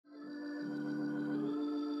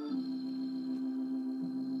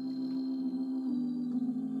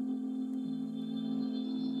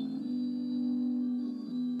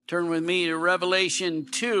Turn with me to Revelation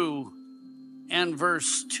 2 and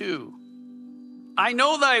verse 2. I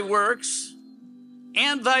know thy works,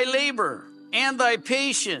 and thy labor, and thy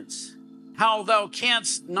patience, how thou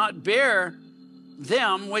canst not bear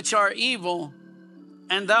them which are evil,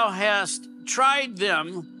 and thou hast tried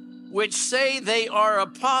them which say they are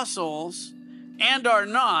apostles, and are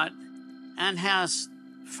not, and hast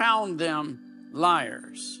found them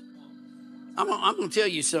liars. I'm going to tell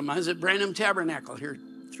you something. I was at Branham Tabernacle here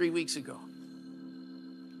 3 weeks ago.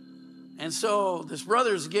 And so this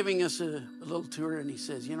brother's giving us a little tour, and he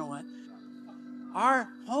says, you know what? Our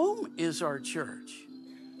home is our church.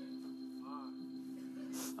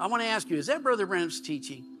 I want to ask you, is that Brother Branham's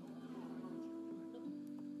teaching?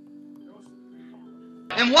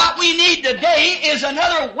 And what we need today is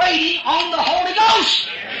another waiting on the Holy Ghost.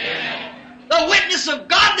 The witness of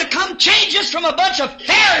God to come change us from a bunch of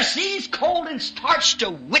Pharisees, cold and starched,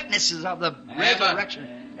 to witnesses of the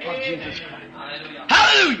resurrection of Jesus Christ.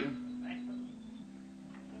 Hallelujah!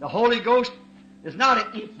 The Holy Ghost is not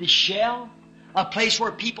an empty shell, a place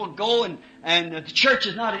where people go, and the church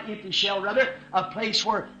is not an empty shell, rather, a place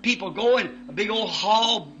where people go in a big old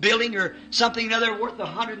hall building or something or other worth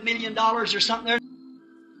 $100 million or something there.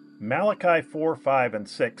 Malachi 4, 5, and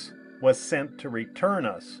 6 was sent to return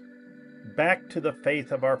us back to the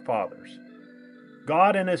faith of our fathers.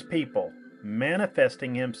 God and His people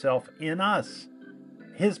manifesting Himself in us,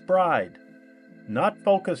 His bride, not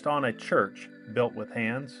focused on a church built with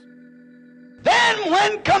hands. Then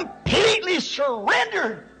when completely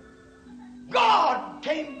surrendered, God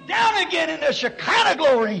came down again in the Shekinah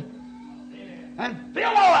glory and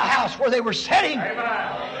filled all the house where they were sitting.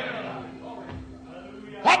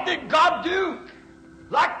 What did God do?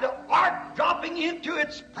 Like the ark dropping into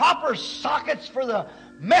its proper sockets for the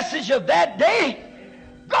message of that day,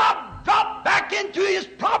 God dropped back into His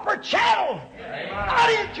proper channel. Not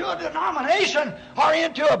into a denomination or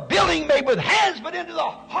into a building made with hands, but into the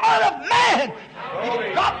heart of man.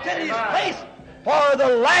 He dropped in His place for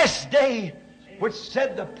the last day, which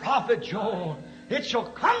said the prophet Joel, it shall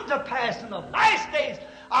come to pass in the last days,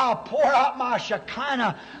 I'll pour out my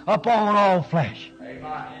Shekinah upon all flesh.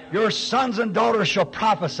 Amen. Your sons and daughters shall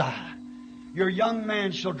prophesy. Your young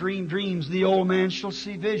man shall dream dreams. The old man shall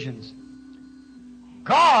see visions.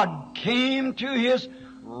 God came to His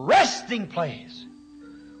resting place,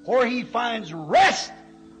 where He finds rest,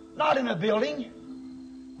 not in a building,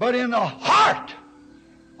 but in the heart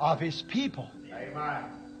of His people. Amen.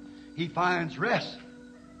 He finds rest.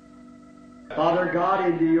 Father God,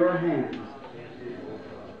 into your hands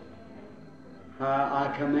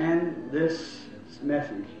I command this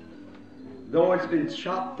message. Though it's been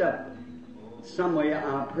chopped up some way,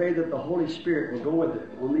 I pray that the Holy Spirit will go with it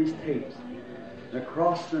on these tapes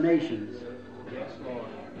across the nations. Yes, Lord.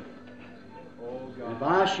 Oh, God. If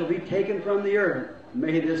I shall be taken from the earth,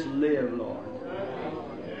 may this live, Lord.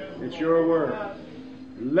 It's your word.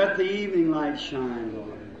 Let the evening light shine,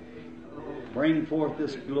 Lord. Bring forth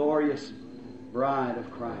this glorious bride of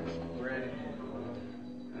Christ.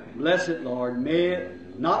 Bless it, Lord. May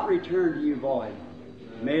it not return to you void.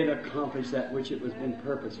 May it accomplish that which it was been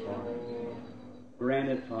purposed for. Grant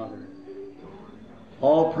it, Father.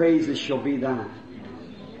 All praises shall be thine.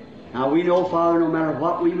 Now we know, Father, no matter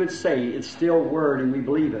what we would say, it's still word and we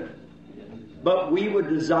believe it. But we would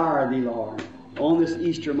desire thee, Lord, on this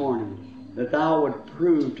Easter morning, that thou would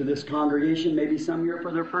prove to this congregation, maybe some here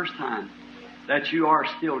for their first time, that you are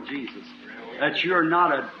still Jesus. That you are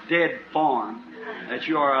not a dead form. That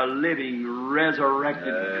you are a living,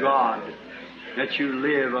 resurrected God. That you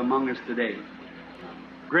live among us today.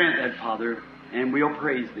 Grant that, Father, and we'll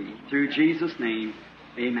praise thee. Through Jesus' name,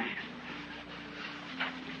 amen.